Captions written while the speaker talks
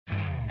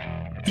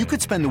You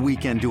could spend the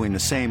weekend doing the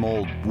same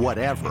old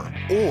whatever,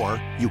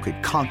 or you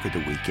could conquer the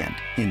weekend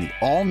in the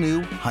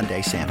all-new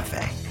Hyundai Santa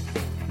Fe.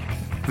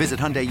 Visit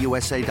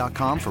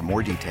HyundaiUSA.com for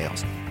more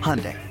details.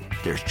 Hyundai,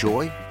 there's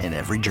joy in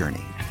every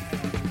journey.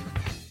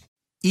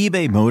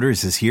 eBay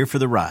Motors is here for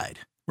the ride.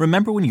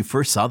 Remember when you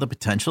first saw the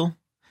potential?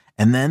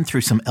 And then through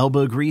some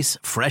elbow grease,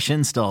 fresh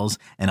installs,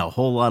 and a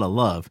whole lot of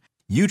love,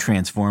 you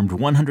transformed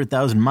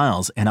 100,000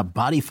 miles and a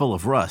body full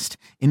of rust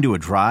into a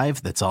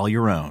drive that's all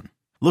your own.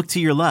 Look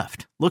to your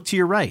left. Look to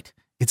your right.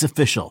 It's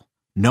official.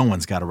 No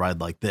one's got a ride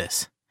like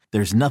this.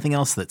 There's nothing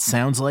else that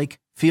sounds like,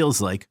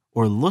 feels like,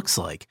 or looks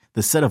like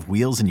the set of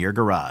wheels in your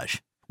garage.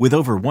 With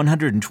over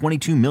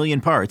 122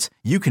 million parts,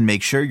 you can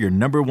make sure your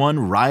number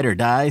one ride or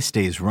die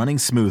stays running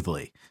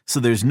smoothly.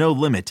 So there's no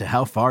limit to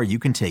how far you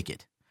can take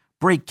it.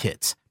 Brake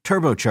kits,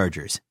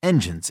 turbochargers,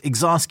 engines,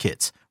 exhaust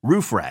kits,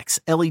 roof racks,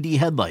 LED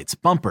headlights,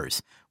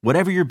 bumpers,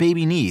 whatever your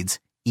baby needs,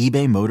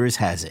 eBay Motors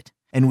has it.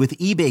 And with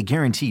eBay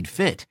Guaranteed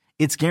Fit,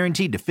 it's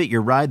guaranteed to fit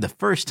your ride the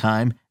first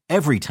time,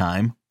 every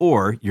time,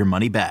 or your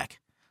money back.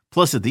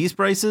 Plus, at these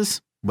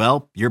prices,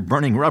 well, you're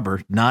burning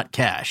rubber, not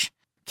cash.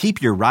 Keep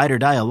your ride or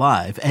die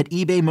alive at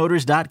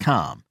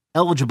ebaymotors.com.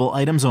 Eligible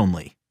items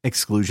only.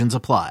 Exclusions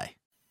apply.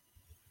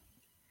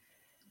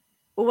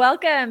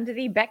 Welcome to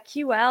the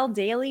BetQL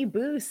Daily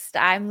Boost.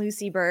 I'm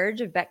Lucy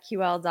Burge of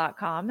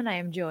BetQL.com, and I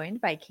am joined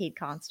by Kate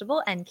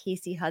Constable and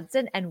Casey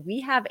Hudson, and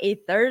we have a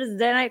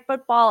Thursday Night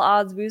Football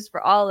odds boost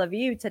for all of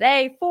you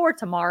today for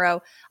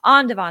tomorrow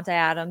on Davante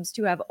Adams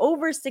to have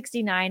over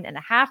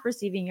 69.5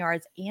 receiving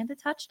yards and a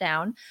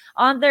touchdown.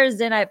 On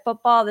Thursday Night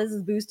Football, this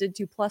is boosted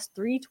to plus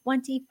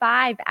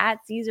 325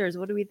 at Caesars.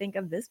 What do we think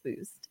of this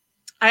boost?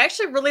 I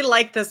actually really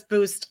like this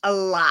boost a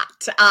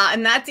lot.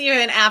 And that's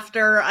even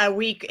after a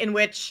week in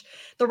which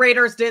the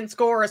Raiders didn't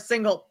score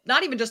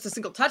not even just a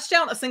single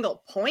touchdown, a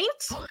single point.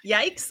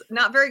 Yikes.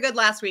 Not very good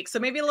last week. So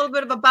maybe a little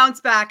bit of a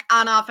bounce back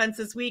on offense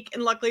this week.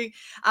 And luckily,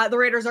 the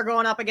Raiders are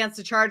going up against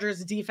the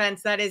Chargers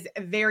defense that is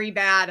very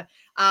bad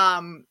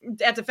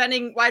at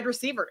defending wide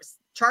receivers.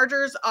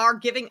 Chargers are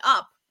giving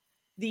up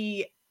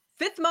the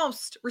fifth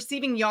most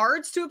receiving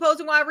yards to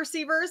opposing wide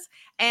receivers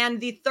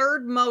and the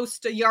third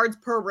most yards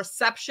per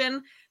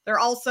reception. They're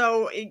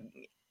also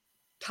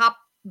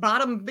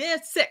bottom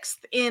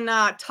sixth in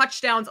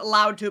touchdowns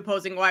allowed to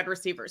opposing wide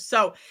receivers.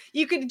 So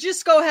you could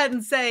just go ahead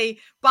and say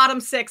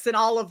bottom six in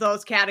all of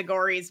those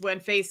categories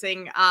when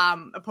facing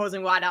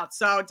opposing wideouts.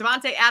 So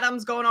Davante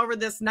Adams going over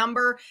this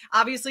number,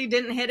 obviously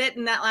didn't hit it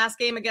in that last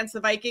game against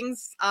the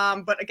Vikings.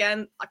 But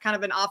again, kind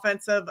of an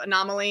offensive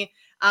anomaly.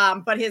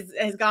 But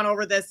has gone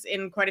over this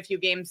in quite a few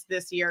games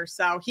this year.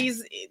 So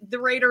he's the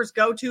Raiders'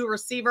 go-to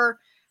receiver.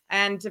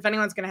 And if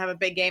anyone's going to have a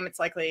big game, it's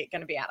likely going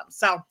to be Adams.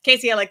 So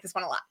Casey, I like this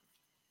one a lot.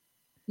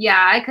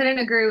 Yeah, I couldn't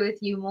agree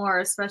with you more,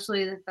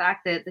 especially the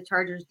fact that the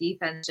Chargers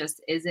defense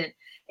just isn't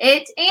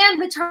it.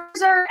 And the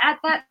Chargers are at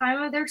that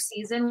time of their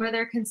season where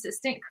their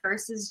consistent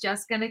curse is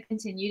just going to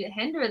continue to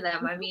hinder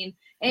them. I mean,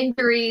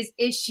 injuries,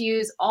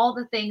 issues, all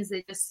the things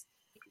that just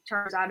take the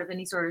Chargers out of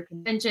any sort of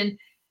convention.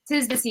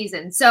 'Tis the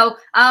season. So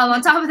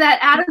on top of that,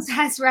 Adams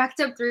has racked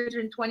up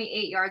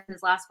 328 yards in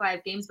his last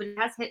 5 games, but he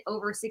has hit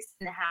over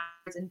 16.5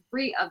 yards in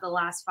 3 of the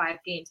last 5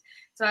 games.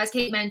 So as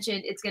Kate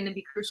mentioned, it's going to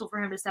be crucial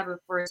for him to step up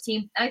for his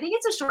team. And I think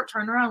it's a short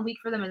turnaround week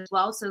for them as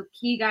well. So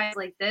key guys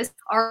like this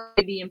are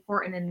going to be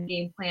important in the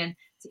game plan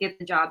to get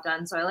the job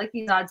done. So I like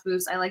these odds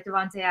boosts. I like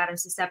Davante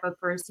Adams to step up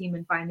for his team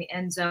and find the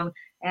end zone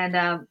and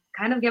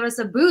kind of give us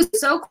a boost.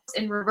 So close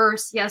in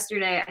reverse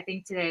yesterday. I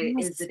think today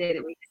is the day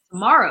that we get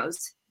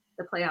tomorrow's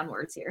the play on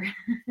words here.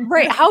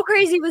 Right. How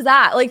crazy was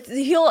that? Like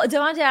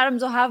Davante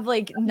Adams will have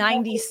like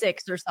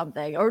 96 or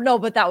something, or no,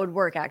 but that would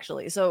work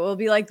actually. So it will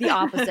be like the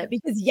opposite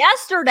because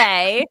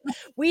yesterday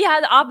we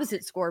had the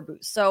opposite score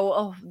boost.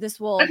 So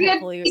this will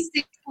hopefully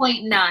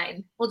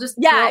 6.9. We'll just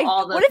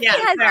all the. What if he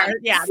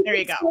has there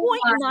you go.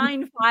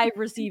 0.95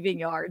 receiving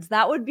yards?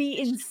 That would be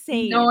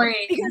insane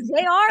because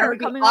they are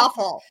coming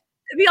awful.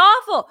 It'd be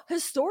awful.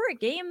 Historic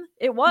game.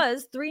 It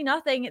was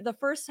 3-0. The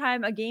first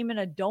time a game in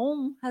a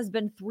dome has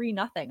been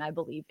 3-0, I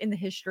believe, in the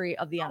history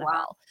of the NFL.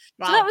 Wow.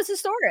 So that was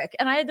historic.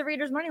 And I had the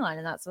Raiders money line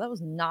in that. So that was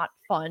not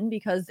fun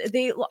because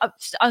they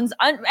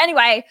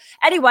anyway,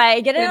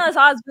 get in on this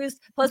odds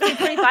boost plus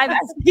 225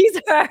 as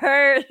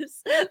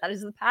Caesars. That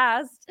is the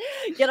past.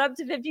 Get up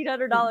to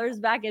 $1,500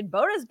 back in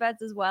bonus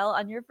bets as well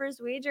on your first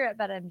wager at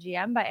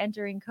BetMGM by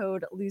entering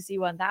code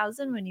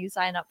Lucy1000 when you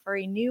sign up for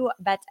a new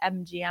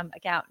BetMGM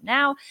account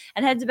now.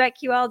 And head to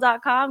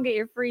BetQL.com, get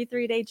your free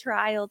 3-day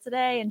trial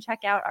today, and check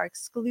out our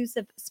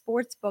exclusive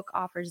sportsbook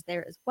offers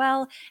there as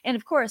well. And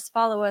of course,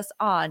 follow us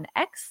on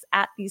X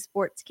at The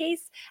Sports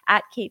Case,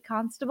 at Kate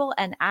Constable,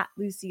 and at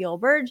Lucille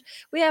Burge.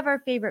 We have our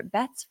favorite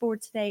bets for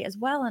today as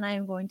well, and I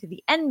am going to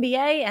the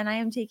NBA, and I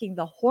am taking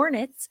the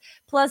Hornets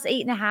plus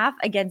 8.5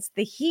 against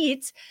the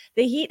Heat.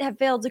 The Heat have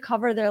failed to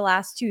cover their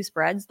last 2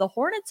 spreads. The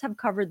Hornets have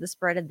covered the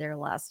spread in their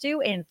last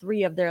 2 and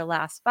 3 of their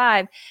last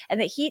 5,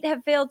 and the Heat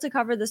have failed to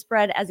cover the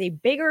spread as a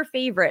bigger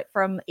favorite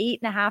from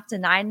 8.5 to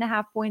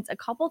 9.5 points a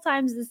couple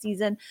times this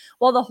season.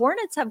 While the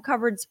Hornets have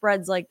covered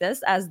spreads like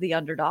this as the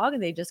underdog,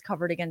 they just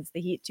covered against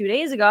the Heat 2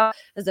 days ago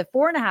as a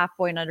 4.5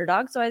 point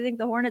underdog. So I think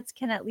the Hornets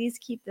can at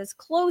least keep this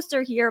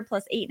closer here,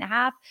 plus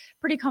 8.5.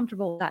 Pretty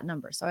comfortable with that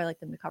number. So I like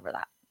them to cover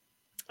that.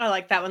 I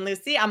like that one,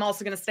 Lucy. I'm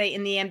also going to stay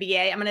in the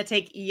NBA. I'm going to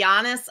take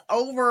Giannis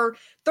over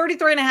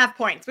 33.5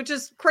 points, which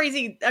is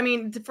crazy. I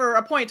mean, for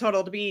a point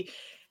total to be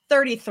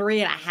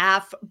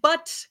 33.5,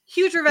 but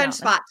huge revenge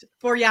spot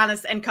for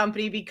Giannis and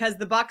company because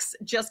the Bucks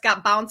just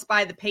got bounced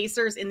by the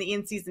Pacers in the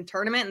in-season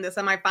tournament in the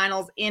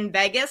semifinals in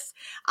Vegas.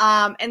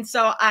 And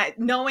so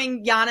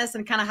knowing Giannis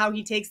and kind of how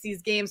he takes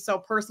these games so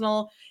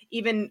personal,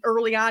 even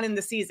early on in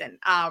the season,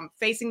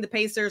 facing the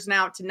Pacers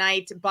now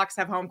tonight, Bucks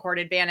have home court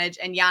advantage,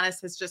 and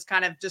Giannis has just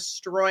kind of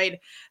destroyed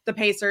the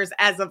Pacers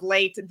as of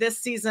late. This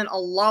season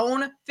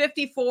alone,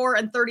 54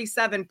 and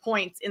 37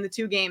 points in the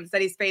 2 games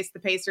that he's faced the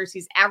Pacers.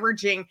 He's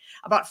averaging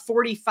about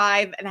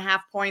 45.5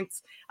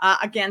 points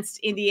against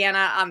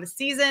Indiana on the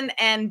season,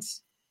 and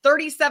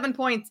 37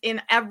 points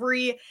in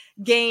every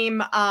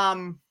game,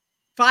 5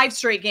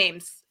 straight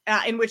games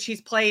in which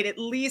he's played at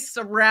least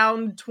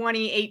around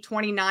 28,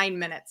 29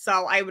 minutes.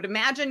 So I would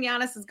imagine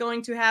Giannis is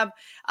going to have,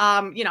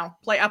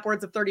 play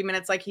upwards of 30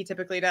 minutes like he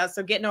typically does.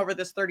 So getting over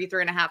this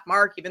 33.5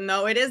 mark, even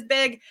though it is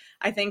big,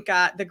 I think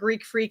the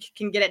Greek Freak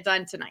can get it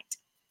done tonight.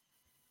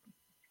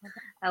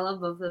 I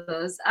love both of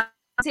those.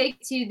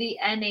 Take to the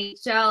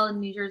NHL,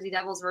 New Jersey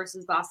Devils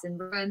versus Boston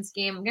Bruins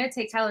game. I'm going to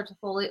take Tyler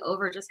Toffoli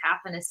over just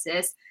half an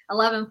assist,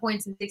 11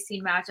 points in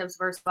 16 matchups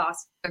versus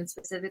Boston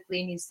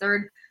specifically, and he's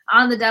third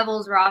on the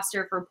Devils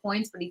roster for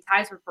points, but he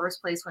ties for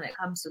first place when it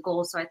comes to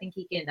goals, so I think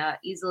he can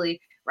easily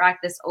rack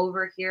this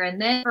over here. And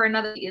then for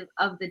another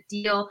of the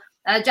deal,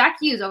 Jack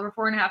Hughes over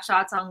 4.5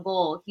 shots on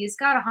goal. He's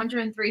got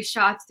 103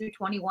 shots through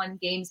 21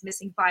 games,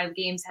 missing 5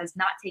 games, has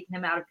not taken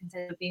him out of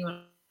contention of being one of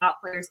the top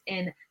players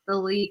in the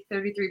league.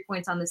 33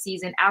 points on the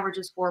season,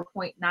 averages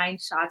 4.9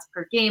 shots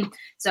per game.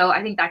 So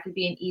I think that could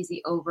be an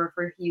easy over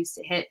for Hughes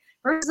to hit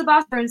versus the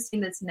Boston Bruins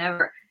team that's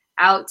never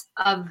out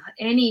of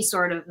any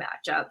sort of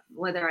matchup,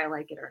 whether I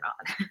like it or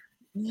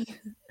not.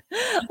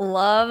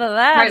 Love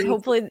that. Right.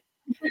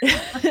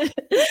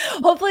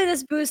 Hopefully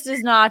this boost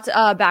is not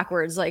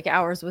backwards like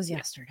ours was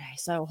yesterday.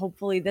 So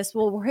hopefully this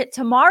will hit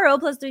tomorrow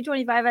plus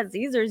 325 at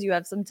Caesars. You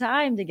have some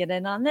time to get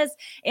in on this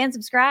and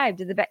subscribe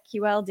to the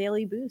BetQL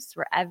Daily Boost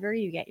wherever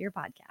you get your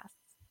podcasts.